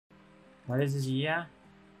What is this here?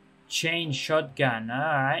 Chain shotgun.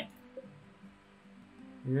 Alright.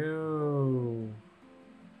 You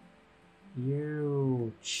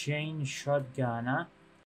chain shotgun, huh?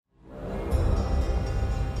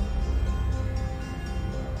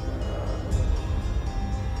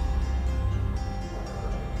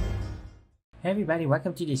 Hey everybody,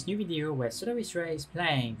 welcome to this new video where serie is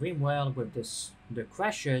playing REMASTERED with the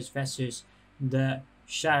Crashers versus the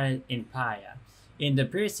Shattered Empire. In the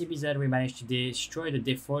previous episode, we managed to destroy the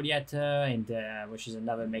defoliator, which is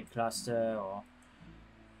another mech cluster or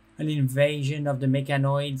an invasion of the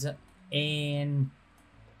mechanoids, and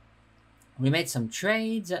we made some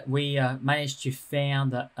trades. We managed to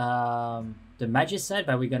find the magicite,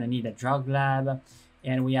 but we're gonna need a drug lab.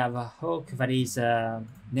 And we have a Hawk that is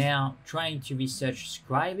now trying to research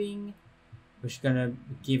scribing, which is going to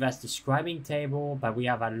give us the scribing table, but we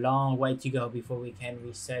have a long way to go before we can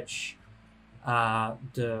research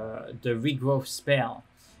the regrowth spell.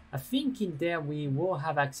 I think in there we will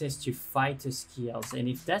have access to fighter skills, and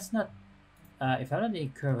if that's not, if I'm not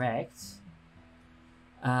incorrect,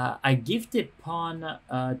 I gifted pawn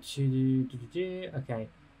okay.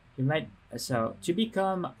 You might, so to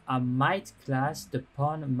become a might class, the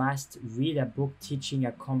pawn must read a book teaching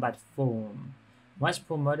a combat form. Once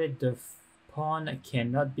promoted, the pawn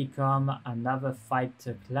cannot become another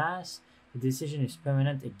fighter class. The decision is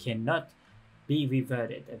permanent. It cannot be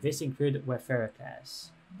reverted. This includes Wayfarer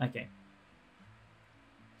class. Okay.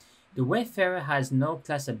 The Wayfarer has no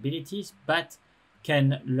class abilities, but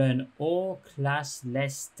can learn all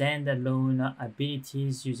class-less standalone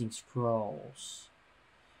abilities using scrolls,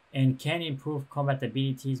 and can improve combat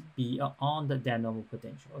abilities beyond their normal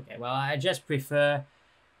potential. Okay, well, I just prefer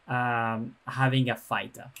having a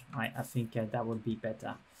fighter. I think that would be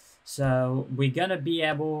better. So we're gonna be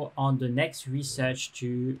able on the next research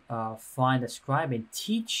to find a scribe and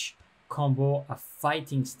teach combo a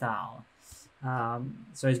fighting style.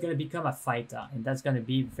 So it's gonna become a fighter, and that's gonna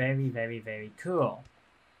be very, very, very cool.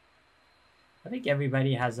 I think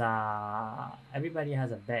everybody has a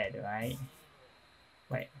bed, right?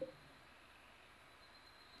 Wait.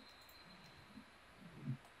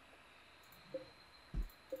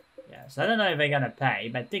 Yeah, so I don't know if they're gonna pay,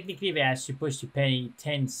 but technically they are supposed to pay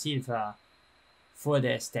 10 silver for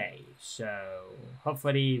their stay. So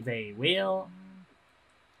hopefully they will.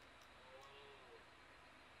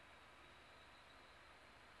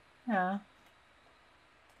 Yeah.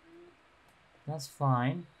 That's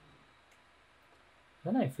fine. I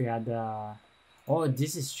don't know if we had oh,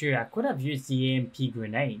 this is true. I could have used the EMP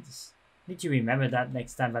grenades. Need to remember that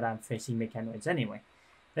next time that I'm facing mechanoids. Anyway,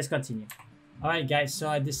 let's continue. Alright guys, so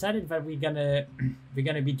I decided that we're gonna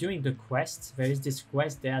be doing the quest. There is this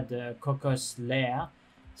quest there, the Cocos Lair.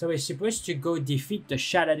 So we're supposed to go defeat the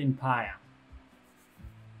Shattered Empire.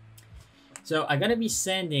 So I'm gonna be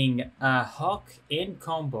sending a Hawk in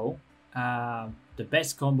combo, the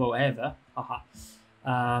best combo ever.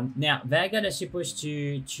 Now they're gonna supposed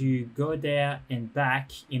to go there and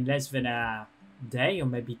back in less than a day or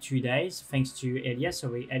maybe 2 days, thanks to Elias.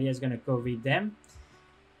 So Elias gonna go with them,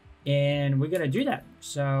 and we're gonna do that.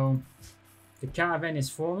 So the caravan is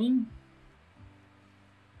forming.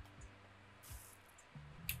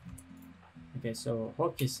 Okay, so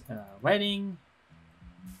Hawk is waiting.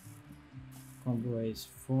 Combo is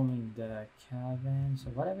forming the caravan. So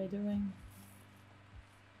what are they doing?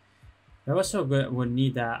 They also would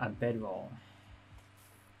need a bedroll,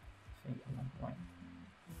 I think, at one point.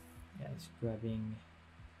 Yeah, it's grabbing.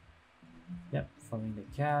 Yep, forming the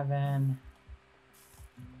caravan.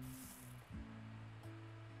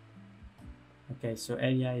 Okay, so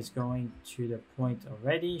Elia is going to the point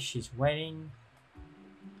already. She's waiting.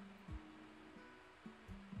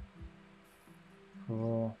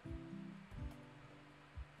 Cool.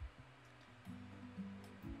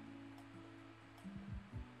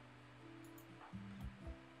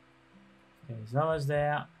 Okay, he's almost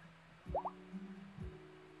there.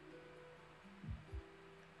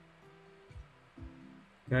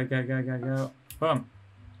 Go, go, go, go, go. Boom.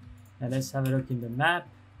 Now let's have a look in the map.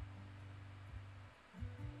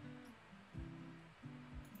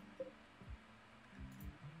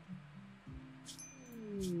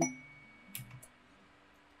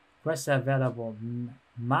 Quests available.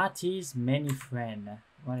 Marty's many friend.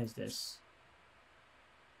 What is this?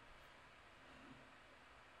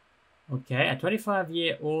 Okay, a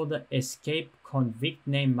 25-year-old escaped convict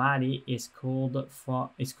named Marty is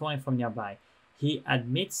calling from nearby. He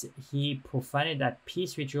admits he profaned a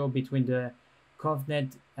peace ritual between the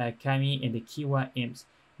Covenant Kami and the Kiwa imps.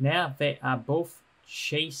 Now they are both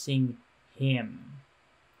chasing him.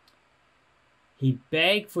 He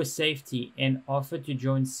begged for safety and offered to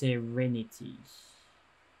join Serenity.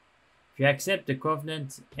 If you accept the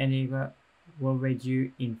covenant, Enigma will raid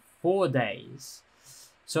you in 4 days.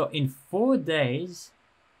 So in 4 days,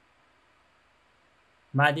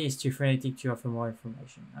 Maddie is too frenetic to offer more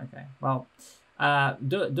information. Okay, well,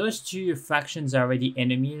 those two factions are already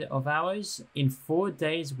enemies of ours. In 4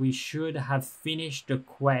 days, we should have finished the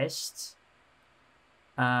quest.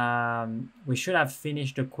 We should have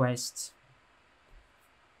finished the quest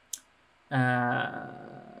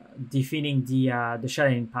defeating the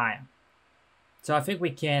Shadow Empire. So I think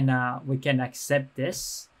we can accept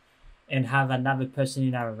this and have another person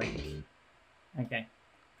in our rank. Okay.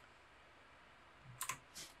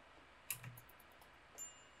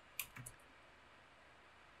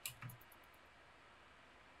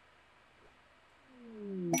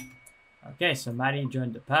 Okay, so Maddie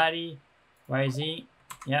joined the party. Where is he?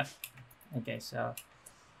 Yep. Okay, so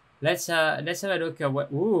let's have a look at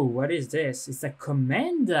what is this? It's a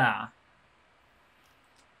commander.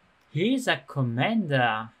 He's a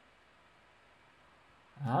commander.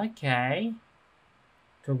 Okay.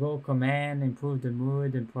 Toggle command, improve the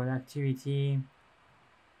mood and productivity.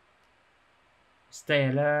 Stay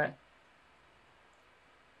alert.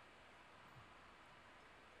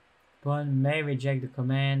 Pawn may reject the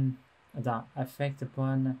command. Affect the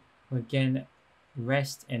pawn will gain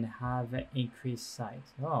rest and have increased sight.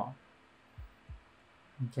 Oh.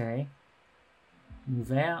 Okay.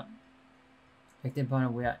 Ouvert. Affected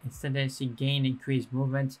pawn will instantaneously gain increased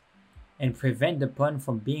movement and prevent the pawn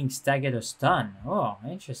from being staggered or stunned. Oh,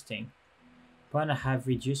 interesting. Pawn have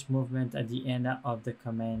reduced movement at the end of the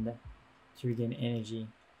command to regain energy.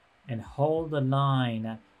 And hold the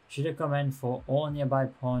line. Should a command for all nearby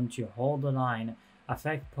pawn to hold the line.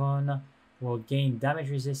 Affect pawn will gain damage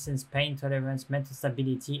resistance, pain tolerance, mental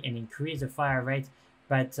stability, and increase the fire rate,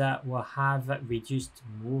 but will have reduced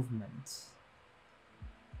movement.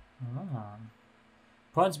 Ah.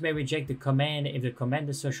 Pawns may reject the command if the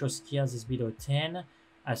commander's social skills is below 10.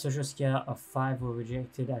 A social skill of 5 will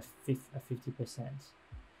reject it at 50%.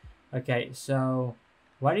 Okay, so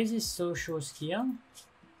what is his social skill?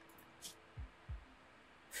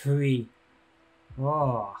 3.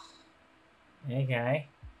 Oh. Okay.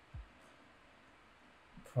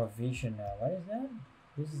 Provisional. What is that?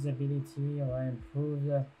 This is ability or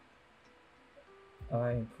improve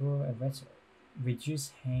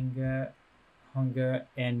reduce hunger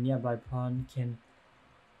and nearby pawn can.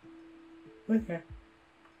 Okay.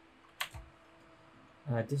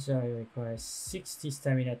 This area requires 60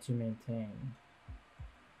 stamina to maintain.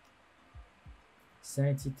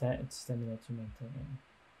 70 stamina to maintain.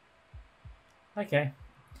 Okay.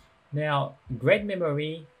 Now, great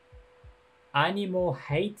memory. Animal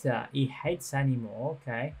hater. He hates animal.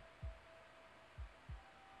 Okay.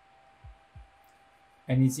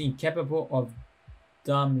 And he's incapable of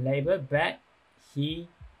dumb labor, but he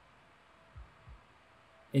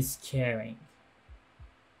is caring.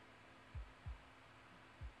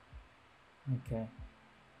 Okay.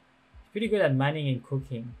 He's pretty good at mining and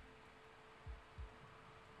cooking.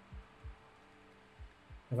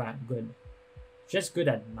 Right, good. Just good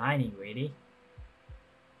at mining, really.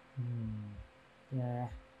 Yeah.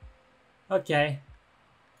 Okay.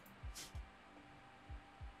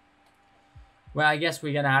 Well, I guess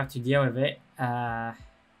we're gonna have to deal with it.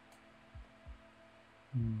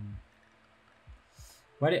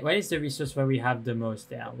 What is the resource where we have the most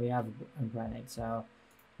there? We have a granite, so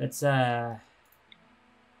let's 1,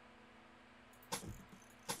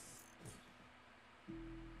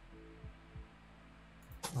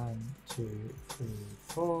 2, 3,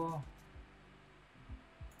 4.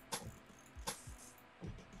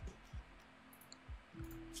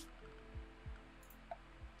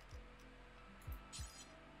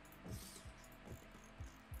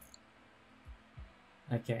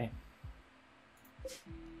 Okay. I'm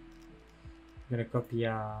gonna copy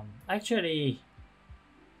actually,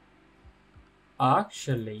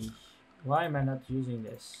 why am I not using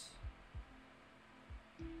this?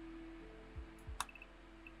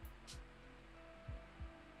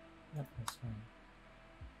 Yep, that's fine.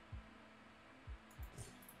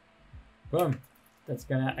 Boom. That's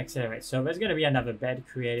gonna accelerate. So there's gonna be another bed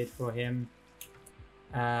created for him.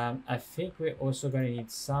 I think we're also gonna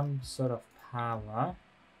need some sort of power.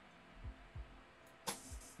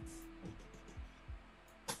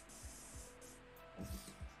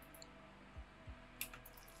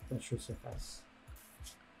 That should suffice.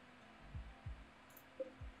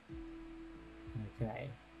 Okay.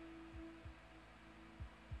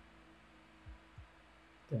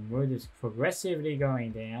 The mood is progressively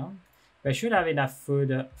going down. We should have enough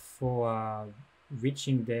food for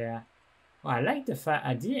reaching there Well, I like the fact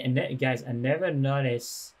I didn't, guys. I never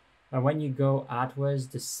noticed, but when you go outwards,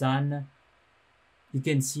 the sun, you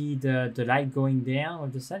can see the light going down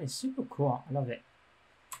of the sun. It's super cool. I love it.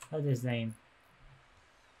 I love this name.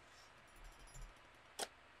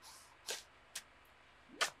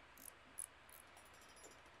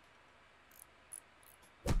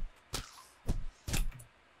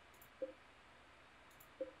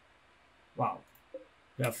 Wow,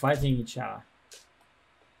 they're fighting each other.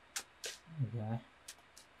 Okay.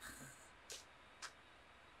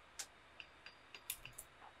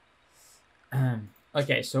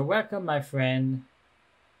 Okay, so welcome, my friend.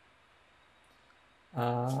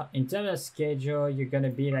 In terms of schedule, you're gonna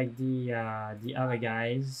be like the other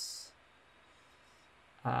guys.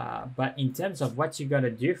 But in terms of what you're gonna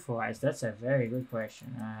do for us, that's a very good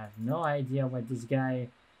question. I have no idea what this guy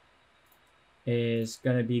is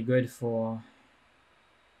gonna be good for.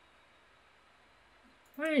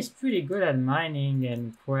 Well, he's pretty good at mining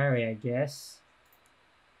and quarry, I guess.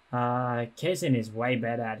 Kaizen is way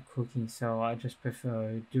better at cooking, so I just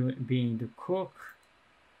prefer being the cook.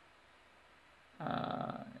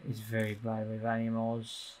 He's very bad with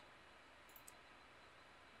animals.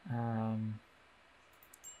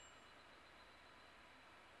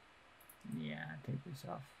 Yeah, take this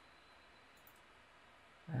off.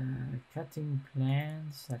 Cutting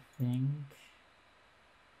plants, I think.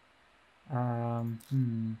 I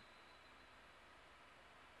mean,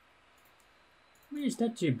 it's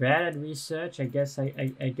not too bad at research. I guess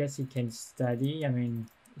I guess he can study. I mean,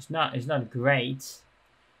 it's not great,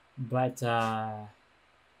 but yeah,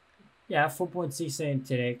 4.6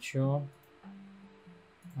 intellectual.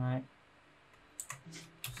 All right.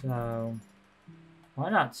 So why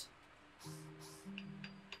not?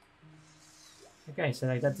 Okay, so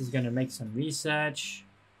like that is gonna make some research.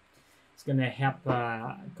 It's gonna help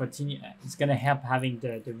continue. It's gonna help having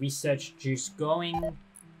the research juice going.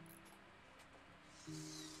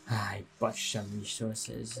 I botched some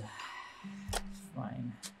resources.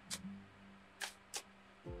 Fine.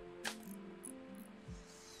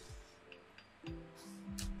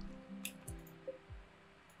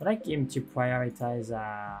 I'd like him to prioritize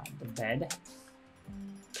the bed.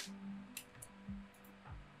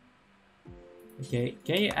 Okay,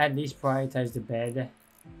 can you at least prioritize the bed?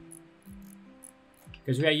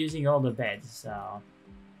 Because we are using all the beds, so...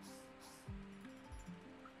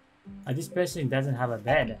 this person doesn't have a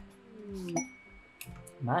bed.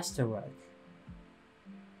 Masterwork.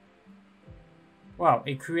 Wow,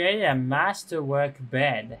 it created a masterwork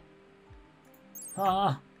bed.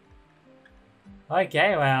 Huh.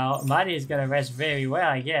 Okay, well, Maddie is gonna rest very well,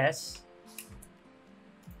 I guess.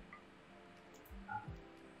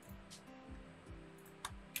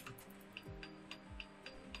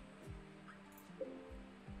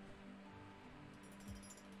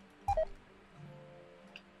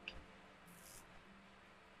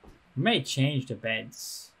 We may change the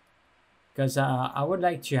beds. Because I would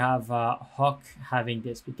like to have Hawk having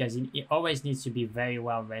this, because it always needs to be very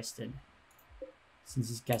well rested. Since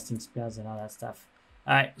he's casting spells and all that stuff.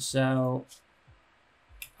 Alright, so...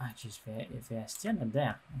 if they're still not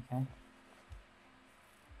there, okay.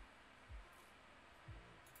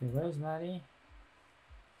 Okay, where's Maddie?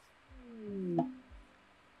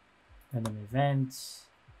 Random events.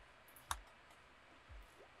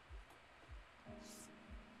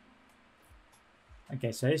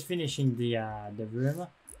 Okay, so he's finishing the room.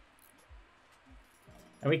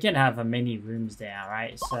 And we can have many rooms there,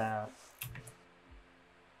 right? So...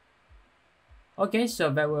 Okay, so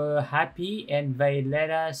they were happy and they let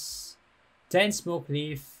us 10 smoke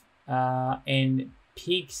leaf and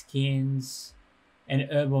pig skins and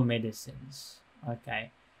herbal medicines.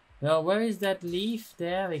 Okay. Well, where is that leaf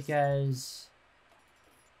there? Because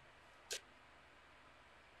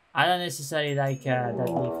I don't necessarily like that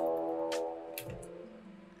leaf.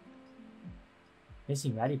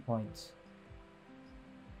 Missing rally points.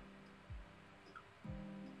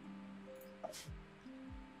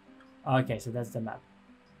 Okay, so that's the map.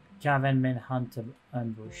 Caravan men hunt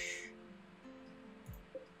ambush.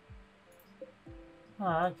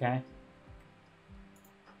 Oh, okay.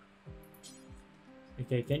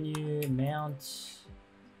 Okay, can you mount?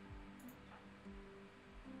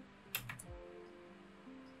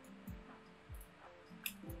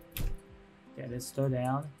 Okay, let's slow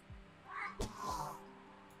down.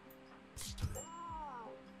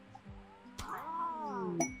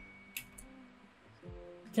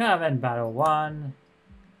 Caravan battle 1.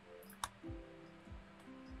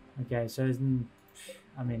 Okay, so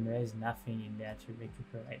I mean, there's nothing in there to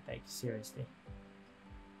recuperate, like, seriously.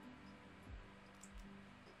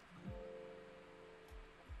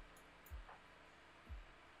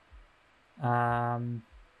 Yeah.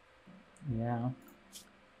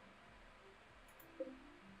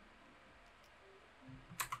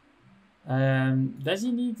 Does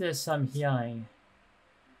he need some healing?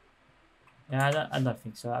 Yeah, I don't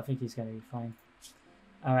think so. I think he's gonna be fine.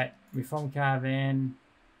 All right, reform caravan.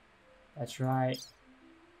 That's right.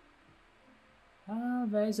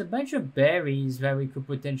 There's a bunch of berries that we could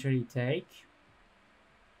potentially take.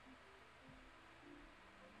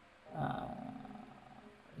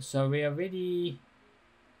 So we are ready.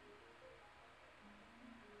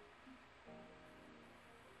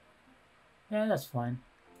 Yeah, that's fine.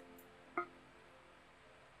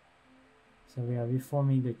 So we are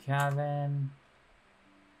reforming the caravan.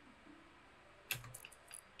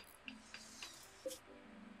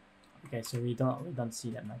 Okay, so we don't see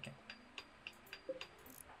them. Okay.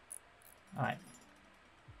 All right.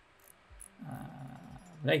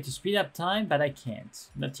 I'd like to speed up time, but I can't.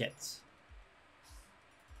 Not yet.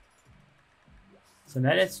 So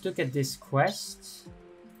now let's look at this quest.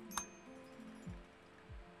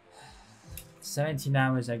 17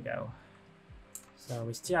 hours ago. So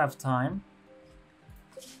we still have time.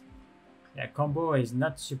 Yeah, Combo is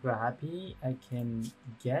not super happy, I can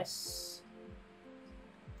guess.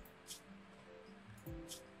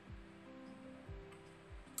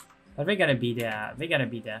 But we're gonna be there. We're gonna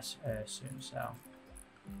be there soon, so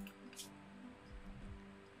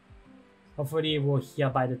hopefully we're here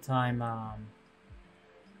by the time.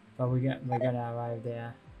 But we're gonna arrive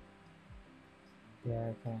there.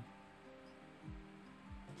 Yeah, okay.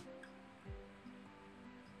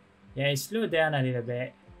 Yeah, he slowed down a little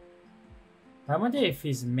bit. I wonder if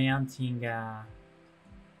he's mounting.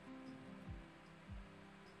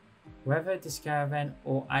 Whether this caravan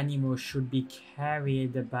or animal should be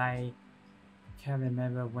carried by caravan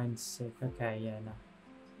member when sick. Okay, yeah, no.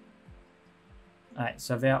 Alright,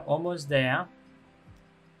 so they're almost there.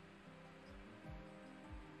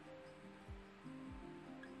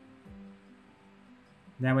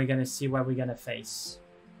 Now we're gonna see what we're gonna face.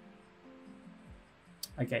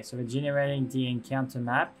 Okay, so we're generating the encounter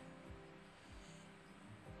map.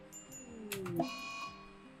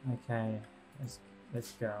 Okay,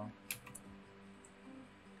 let's go.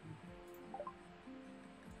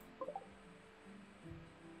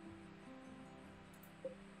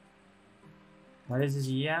 What is this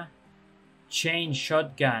here? Chain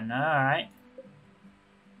shotgun. All right.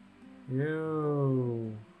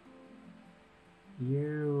 You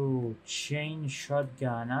chain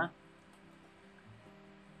shotgun, huh?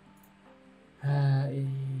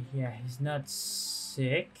 Yeah, he's not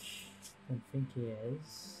sick. I don't think he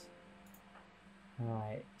is.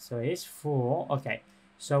 Alright, so he's full. Okay,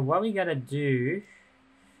 so what we gotta do,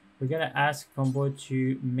 we're gonna ask Combo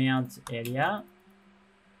to mount area.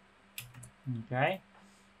 Okay,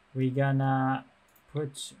 we're gonna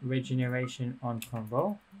put regeneration on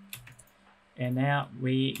Combo. And now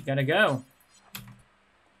we gotta go.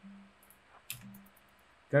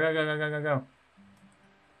 Go.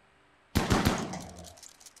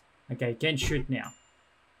 Okay, can't shoot now.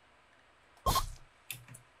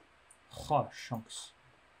 Oh, chunks.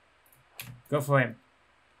 Go for him.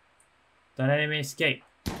 Don't let him escape.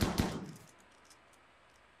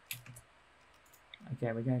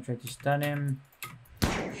 Okay, we're gonna try to stun him.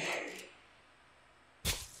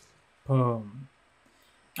 Boom.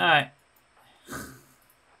 Alright.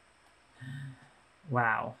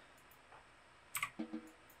 Wow.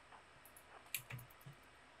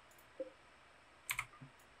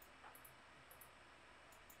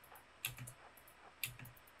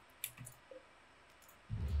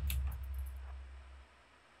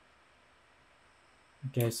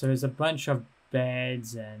 Okay, so there's a bunch of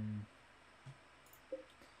beds and...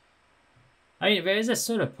 I mean, there is a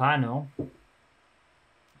solar panel.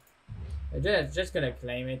 We're just gonna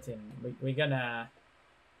claim it and we're gonna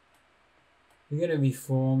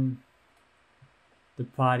reform the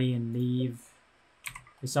party and leave.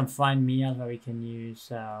 There's some fine meals that we can use,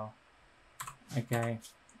 so... Okay.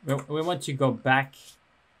 We want to go back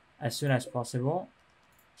as soon as possible.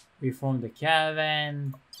 Reform the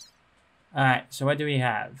caravan. Alright, so what do we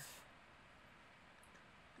have?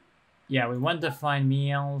 Yeah, we want the fine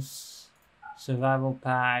meals. Survival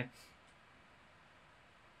pack.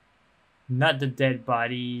 Not the dead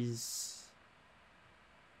bodies.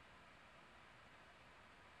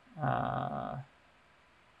 I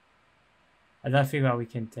don't think that we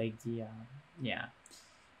can take the... yeah.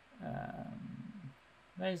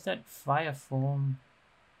 Where is that fire form?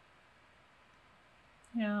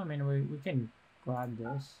 Yeah, I mean, we can grab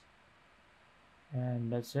this.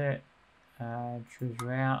 And that's it. Choose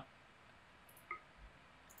route.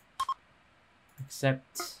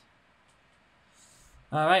 Accept.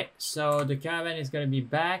 Alright, so the caravan is going to be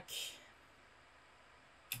back.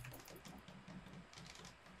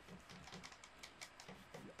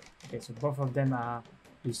 Okay, so both of them are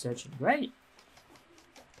researching. Great.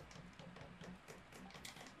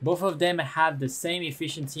 Both of them have the same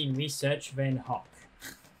efficiency in research than Hawk.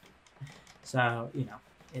 So, you know,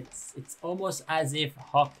 it's almost as if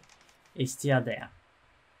Hawk is still there.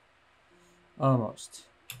 Almost.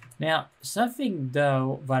 Now, something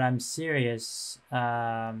though that I'm serious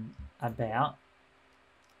about.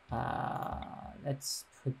 Let's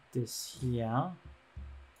put this here.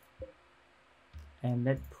 And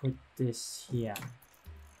let's put this here.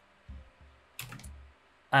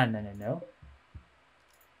 No.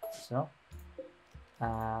 So,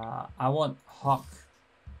 I want Hawk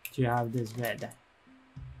to have this bed.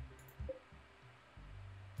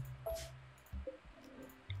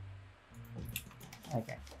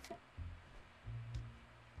 Okay.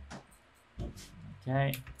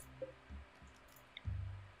 Okay.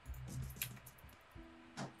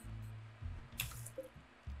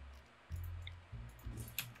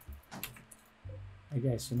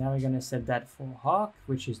 Okay, so now we're gonna set that for Hawk,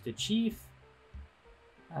 which is the chief.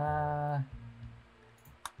 Well,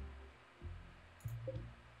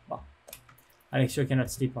 Alexio cannot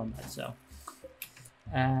sleep on that, so.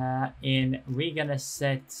 And we're gonna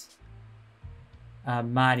set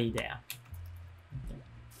Mari there. Okay.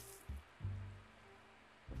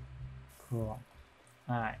 Cool.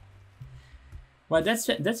 Alright. Well, that's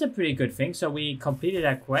a pretty good thing. So we completed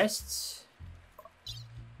our quests.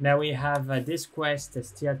 Now we have this quest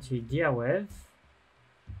still to deal with.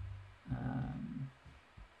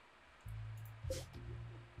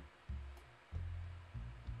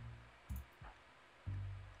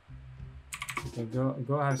 Okay,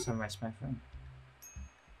 go have some rest, my friend.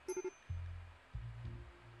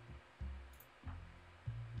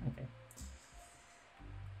 Okay.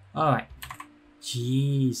 All right.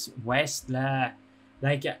 Jeez, Westler.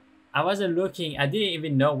 Like I wasn't looking. I didn't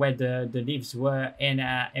even know where the leaves were,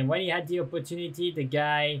 and when he had the opportunity, the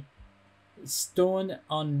guy stoned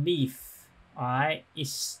on leaf. All right,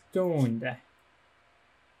 he's stoned.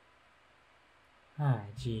 Ah,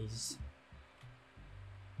 jeez.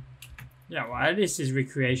 Yeah, well, at least his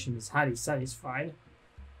recreation is highly satisfied.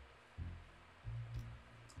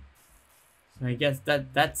 So I guess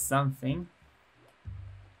that's something.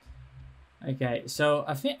 Okay, so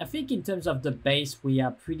I think in terms of the base, we are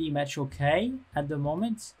pretty much okay at the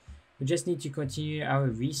moment. We just need to continue our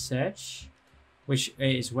research, which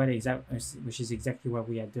is exactly what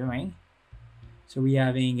we are doing. So we are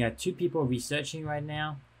having 2 people researching right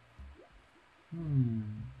now.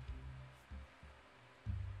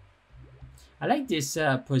 I like this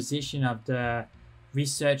position of the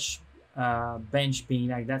research bench being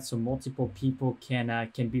like that, so multiple people can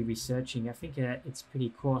be researching. I think it's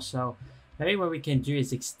pretty cool. So maybe what we can do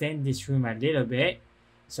is extend this room a little bit,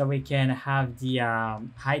 so we can have the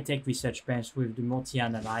high-tech research bench with the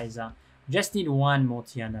multi-analyzer. We just need 1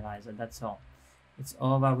 multi-analyzer. That's all. It's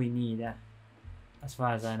all that we need, as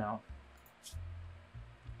far as I know.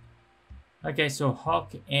 Okay, so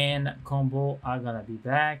Hawk and Combo are gonna be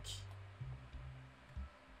back.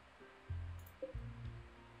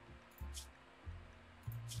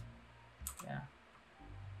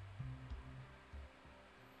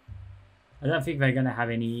 I don't think they're gonna have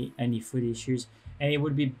any food issues, and it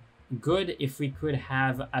would be good if we could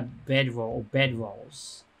have a bedroll or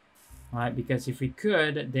bedrolls, right? Because if we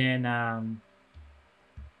could, then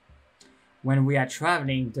when we are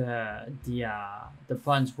traveling, the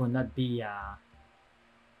ponds will not be how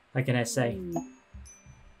can I say?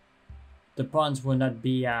 The ponds will not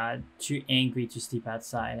be too angry to sleep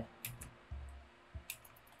outside.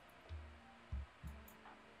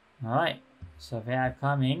 All right, so they are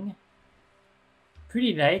coming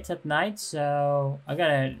pretty late at night, so I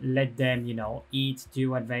gotta let them, you know, eat, do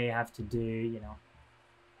what they have to do, you know.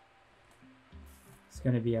 It's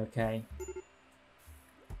gonna be okay.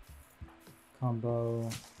 Combo.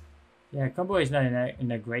 Yeah, Combo is not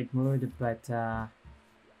in a great mood, but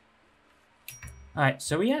alright,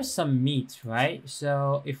 so we have some meat, right?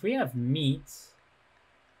 So if we have meat,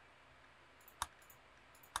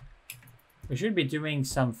 we should be doing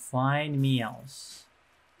some fine meals.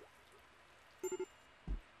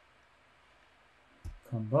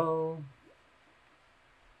 Combo.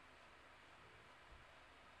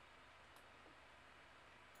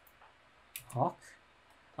 Hawk.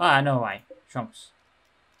 Oh, I know why. Chunks.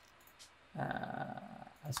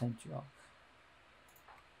 I sent you off.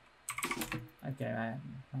 Okay,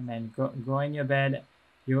 man, go in your bed.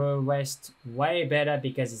 Your rest way better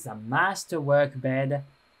because it's a masterwork bed.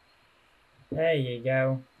 There you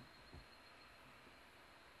go.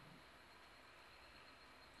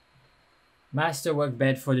 Master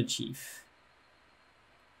workbed for the chief.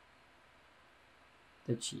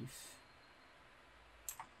 The chief.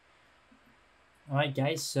 Alright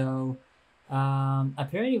guys, so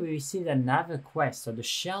apparently we received another quest, so the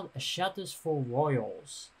shelters for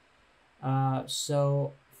royals.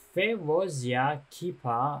 So Ferosia,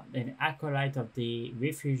 keeper and acolyte of the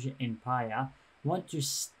Refuge Empire, want to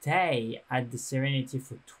stay at the Serenity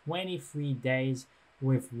for 23 days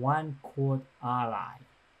with one court ally.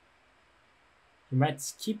 He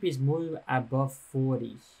must keep his move above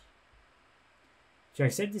 40. To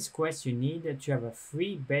accept this quest, you need to have a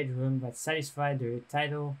 3-bedroom that satisfies the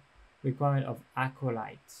title requirement of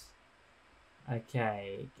acolyte.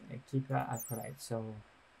 Okay, keeper acolyte. So,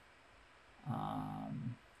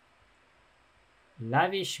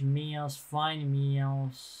 lavish meals, fine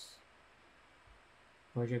meals,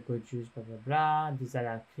 project good juice, blah blah blah.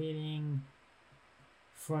 Desire cleaning,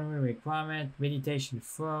 throne room requirement, meditation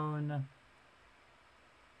throne.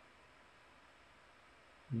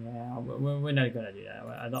 Yeah, we're not gonna do that.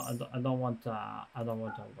 I don't want a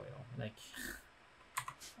royal. Like,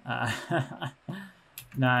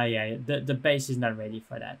 nah, yeah, the base is not ready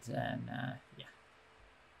for that, and yeah,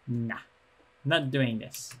 nah, not doing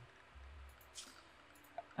this.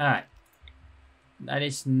 All right, that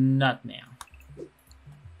is not now.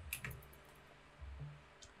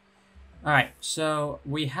 All right, so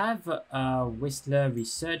we have Whistler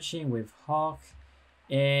researching with Hawk.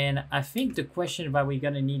 And I think the question that we're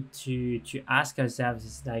gonna need to ask ourselves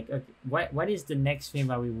is like, okay, what is the next thing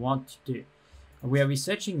that we want to do? We are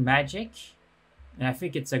researching magic, and I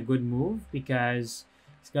think it's a good move because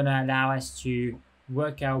it's gonna allow us to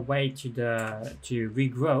work our way to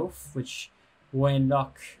regrowth, which will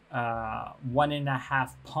unlock 1.5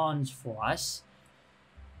 pawns for us.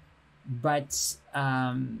 But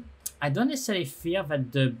I don't necessarily feel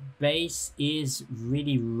that the base is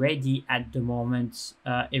really ready at the moment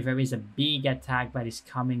if there is a big attack that is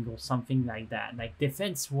coming or something like that. Like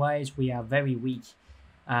defense-wise, we are very weak.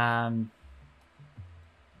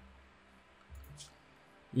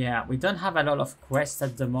 Yeah, we don't have a lot of quests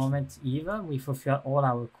at the moment either. We fulfill all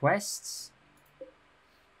our quests.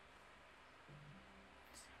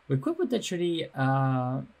 We could potentially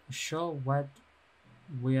show what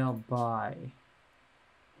we'll buy.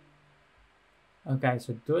 Okay,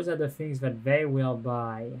 so those are the things that they will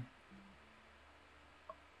buy.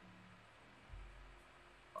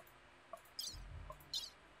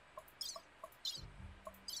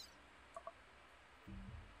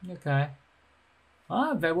 Okay.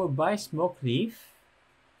 Ah, they will buy smoke leaf.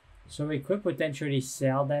 So we could potentially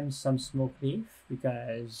sell them some smoke leaf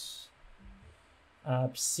because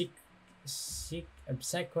psychoid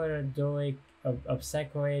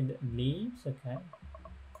leaves, okay.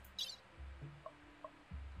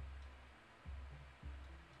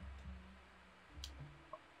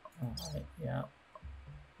 Alright, yeah.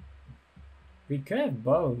 We could have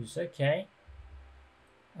bows, okay.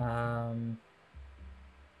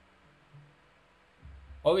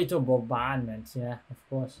 Orbital bombardment, yeah, of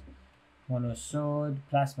course. Mono sword,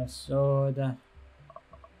 plasma sword.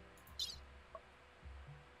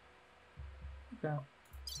 Okay.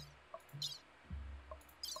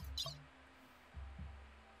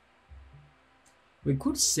 We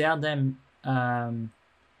could sell them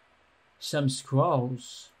some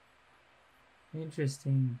scrolls.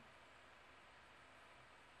 Interesting.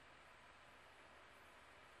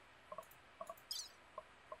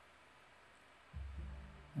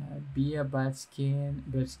 Beer,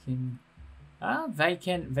 birdskin. Ah, they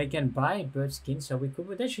can buy birdskin, so we could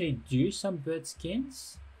potentially do some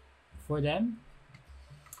birdskins for them.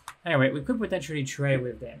 Anyway, we could potentially trade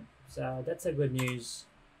with them, so that's a good news.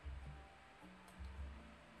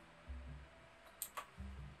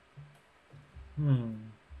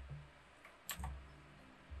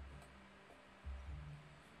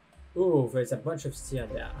 Ooh, there's a bunch of steel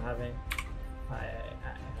there. I haven't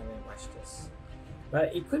watched this,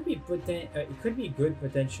 but it could be good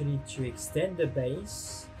potentially to extend the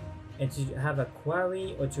base and to have a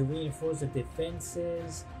quarry or to reinforce the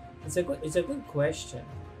defenses. It's a good question.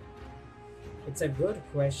 It's a good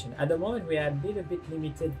question. At the moment, we are a little bit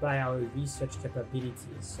limited by our research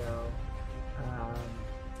capabilities. So,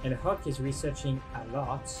 and Hawk is researching a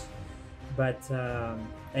lot, but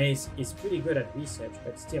and it's pretty good at research.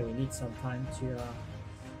 But still, we need some time to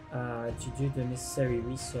do the necessary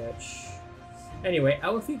research. Anyway, I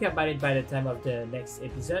will think about it by the time of the next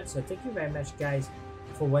episode. So thank you very much, guys,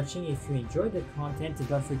 for watching. If you enjoyed the content,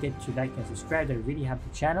 don't forget to like and subscribe. That really helps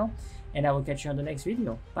the channel. And I will catch you on the next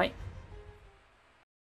video. Bye.